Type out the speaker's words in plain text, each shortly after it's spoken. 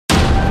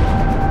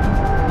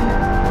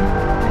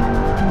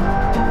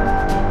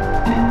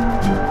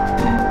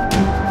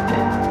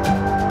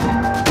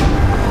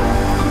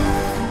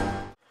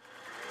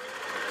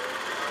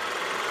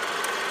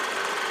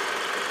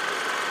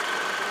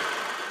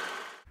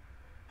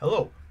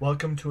Hello,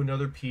 welcome to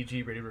another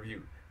PG rated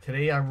review.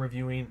 Today I'm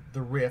reviewing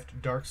The Rift: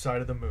 Dark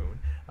Side of the Moon,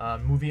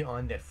 movie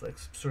on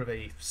Netflix, sort of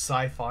a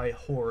sci-fi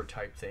horror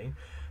type thing.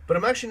 But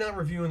I'm actually not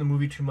reviewing the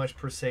movie too much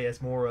per se,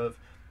 as more of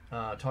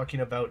talking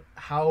about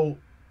how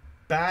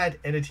bad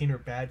editing or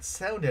bad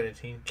sound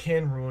editing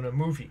can ruin a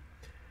movie.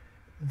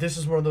 This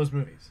is one of those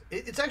movies.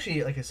 It's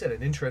actually, like I said,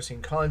 an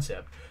interesting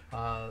concept.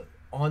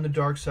 On the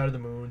dark side of the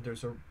moon,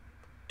 there's a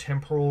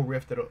temporal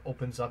rift that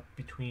opens up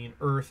between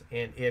Earth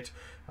and it,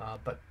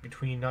 but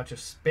between not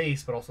just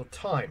space but also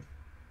time,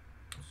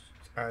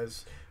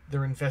 as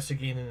they're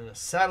investigating a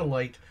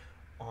satellite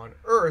on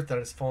Earth that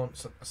has fallen,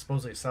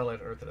 supposedly a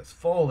satellite on Earth that has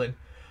fallen,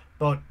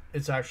 but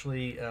it's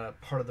actually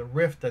part of the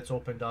rift that's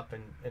opened up,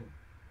 and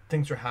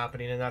things are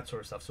happening and that sort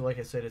of stuff. So like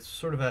I said, it's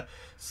sort of a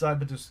side,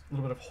 but there's a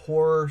little bit of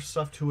horror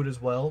stuff to it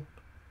as well.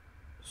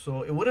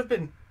 So it would have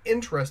been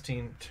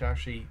interesting to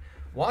actually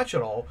watch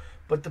it all,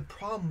 but the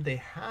problem they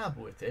have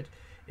with it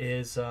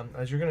is,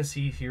 as you're going to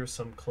see here,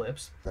 some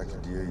clips. Back to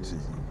DAT.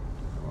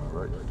 All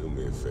right, do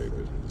me a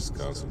favor. Just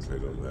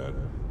concentrate on that.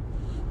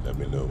 Let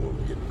me know when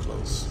we get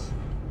close.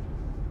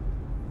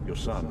 Your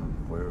son,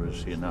 where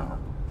is he now?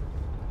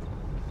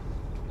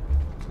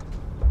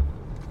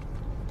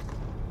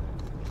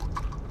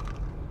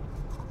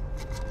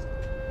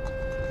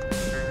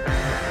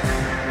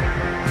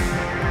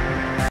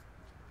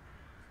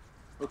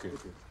 Okay.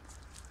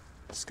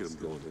 Let's get him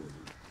going and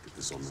get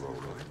this on the road,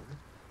 all right?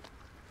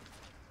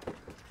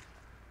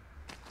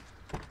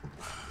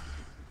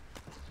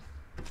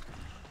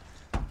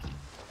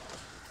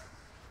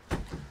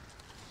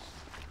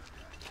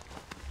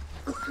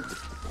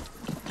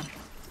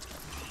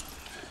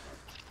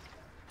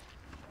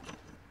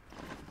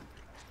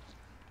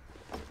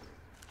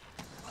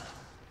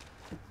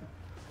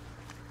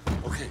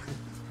 Okay.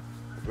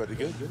 Ready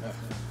to go? Yeah.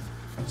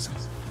 Let's go.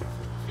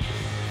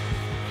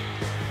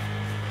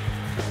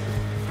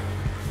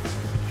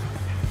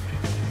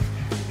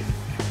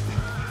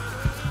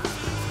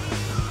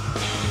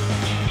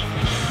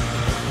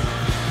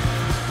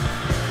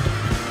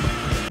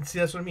 See,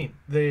 that's what I mean.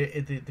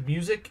 The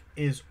music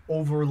is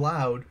over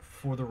loud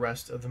for the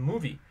rest of the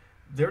movie.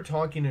 They're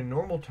talking in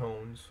normal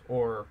tones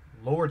or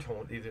lower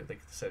tones. Either,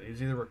 like I said,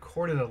 it's either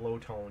recorded at low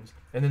tones,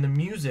 and then the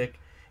music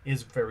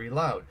is very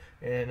loud.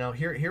 And now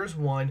here's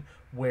one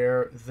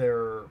where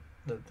there's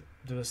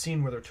a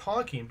scene where they're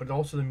talking, but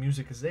also the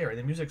music is there, and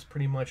the music's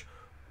pretty much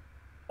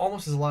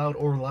almost as loud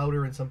or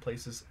louder in some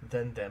places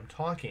than them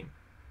talking.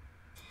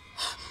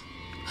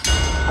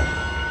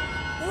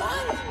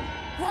 Run!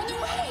 Run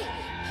away!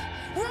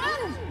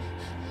 Run!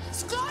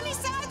 Skloni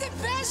sade,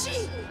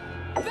 beži!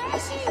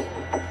 Beži!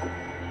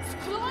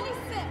 Skloni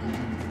se!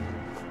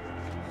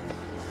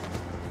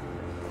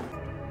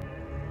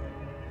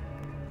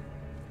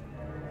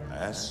 I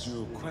asked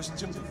you a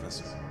question,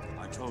 Professor.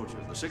 I told you,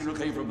 the signal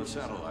came from the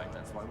satellite.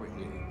 That's why we're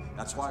here.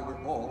 That's why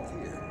we're all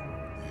here.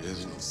 There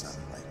is no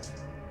satellite.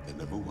 There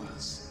never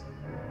was.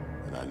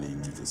 And I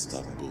need you to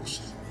stop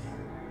bullshitting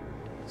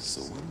me.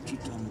 So why don't you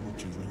tell me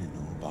what you really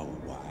know about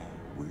why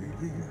we're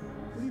here?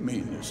 What do you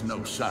mean there's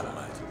no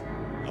satellite?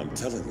 I'm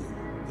telling you,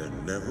 there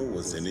never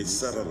was any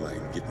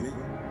satellite. Get me?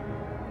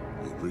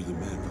 You're a brilliant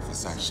man,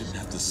 Professor. I shouldn't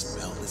have to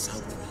spell this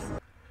out for you.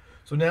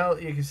 So now,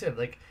 like I said,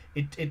 like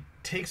it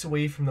takes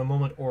away from the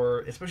moment,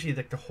 or especially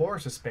like the horror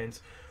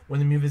suspense, when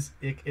the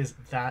music is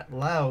that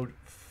loud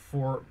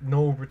for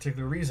no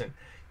particular reason.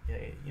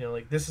 You know,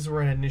 like this is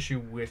where I had an issue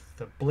with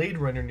the Blade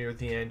Runner near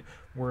the end,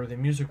 where the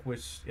music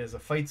was, as a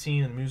fight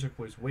scene, and the music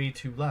was way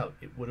too loud.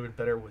 It would have been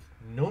better with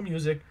no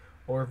music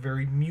or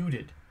very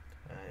muted.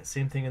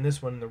 Same thing in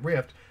this one, The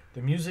Rift.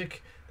 The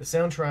music, the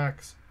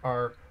soundtracks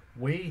are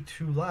way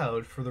too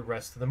loud for the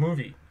rest of the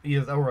movie.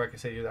 Either, or like I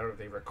say, either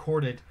they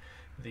recorded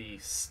the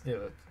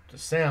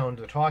sound,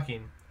 the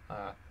talking,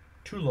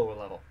 too low a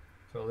level.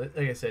 So,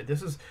 like I said,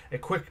 this is a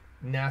quick,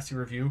 nasty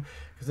review,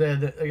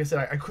 because like I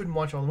said, I couldn't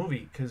watch all the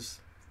movie because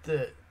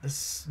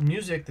this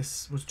music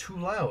was too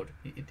loud.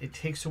 It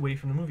takes away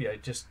from the movie. I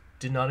just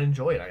did not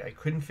enjoy it. I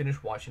couldn't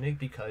finish watching it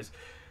because,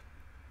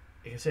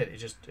 like I said,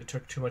 it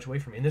took too much away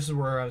from me. And this is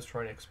where I was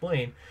trying to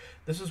explain.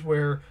 This is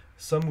where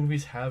some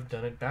movies have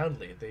done it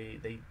badly.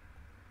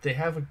 They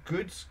have a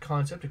good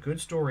concept, a good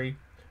story,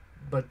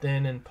 but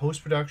then in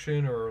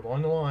post-production or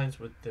along the lines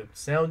with the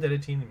sound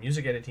editing, the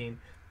music editing,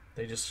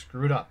 they just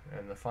screwed up,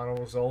 and the final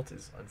result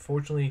is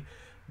unfortunately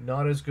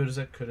not as good as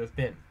it could have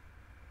been.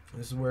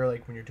 This is where,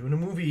 like, when you're doing a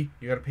movie,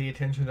 you got to pay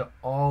attention to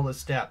all the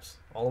steps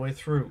all the way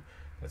through.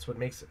 That's what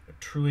makes a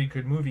truly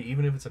good movie.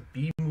 Even if it's a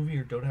B movie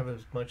or don't have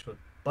as much of a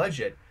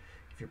budget,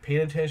 if you're paying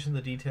attention to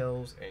the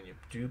details and you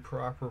do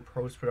proper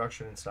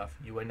post-production and stuff,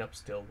 you end up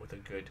still with a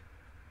good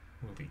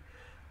movie,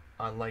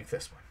 unlike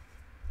this one.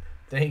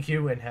 Thank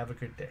you and have a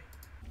good day.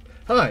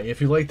 Hi, if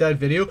you liked that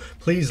video,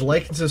 please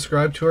like and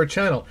subscribe to our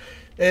channel.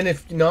 And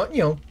if not,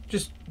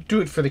 just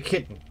do it for the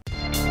kitten.